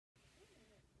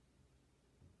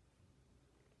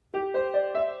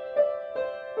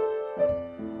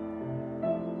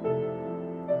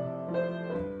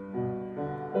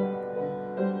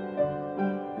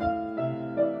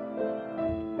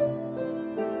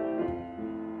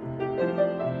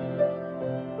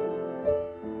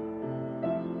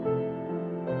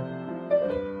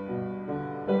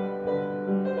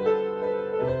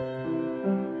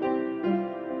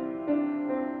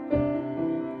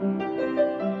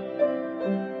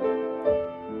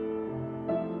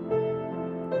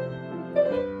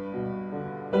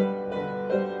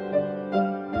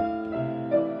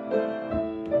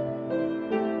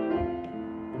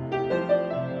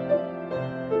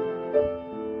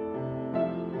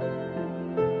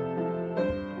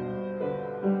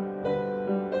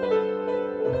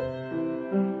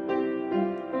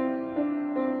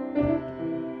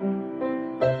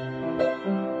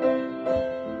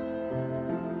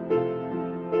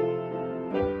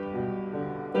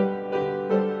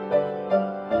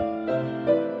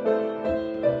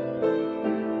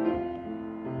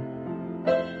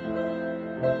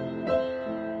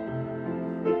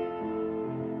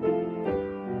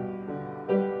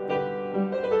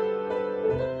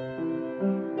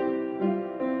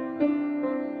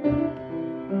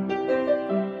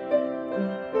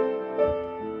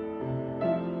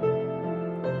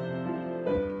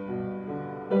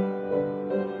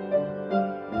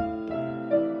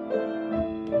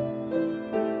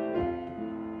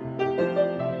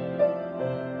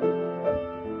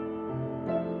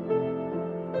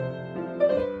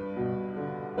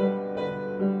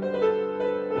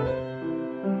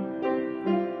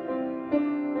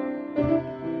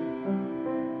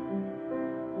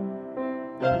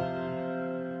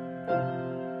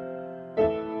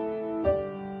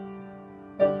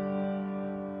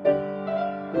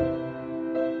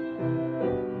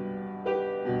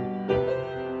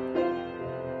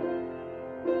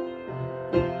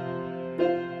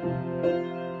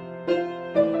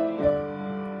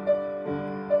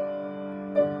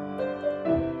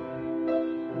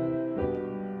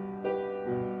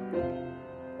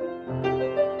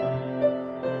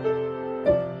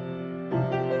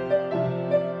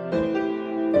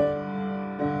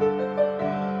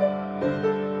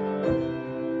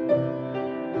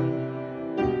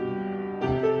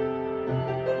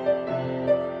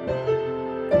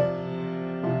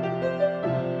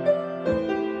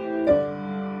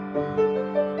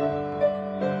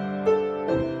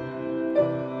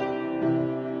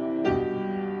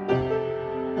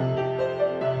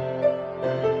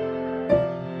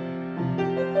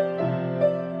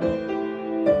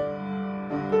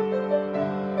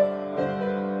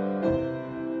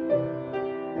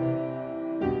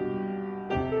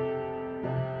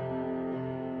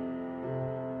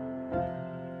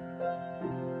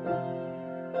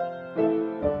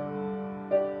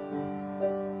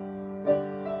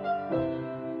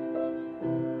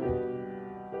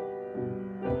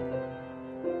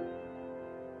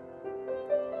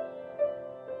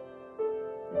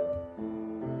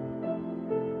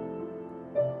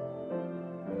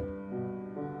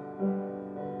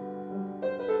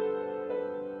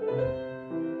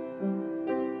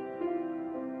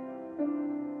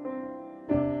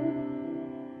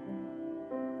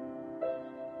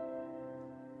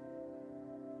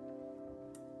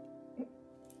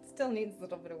Still needs a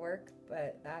little bit of work,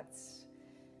 but that's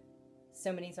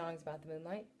so many songs about the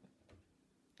Moonlight.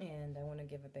 And I want to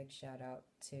give a big shout out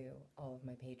to all of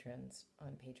my patrons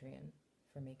on Patreon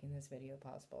for making this video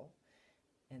possible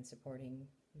and supporting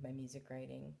my music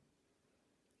writing.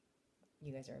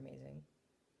 You guys are amazing.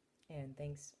 And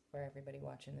thanks for everybody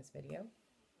watching this video.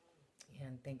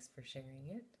 And thanks for sharing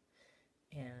it.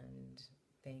 And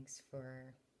thanks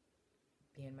for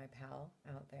being my pal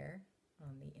out there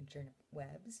on the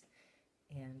interwebs.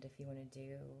 And if you want to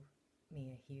do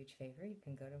me a huge favor, you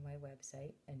can go to my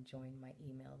website and join my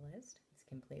email list. It's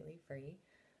completely free.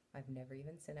 I've never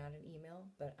even sent out an email,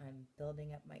 but I'm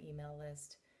building up my email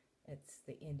list. It's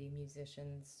the indie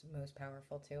musician's most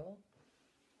powerful tool.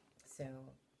 So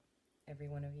every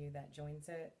one of you that joins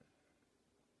it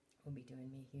will be doing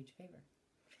me a huge favor.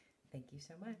 Thank you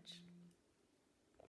so much.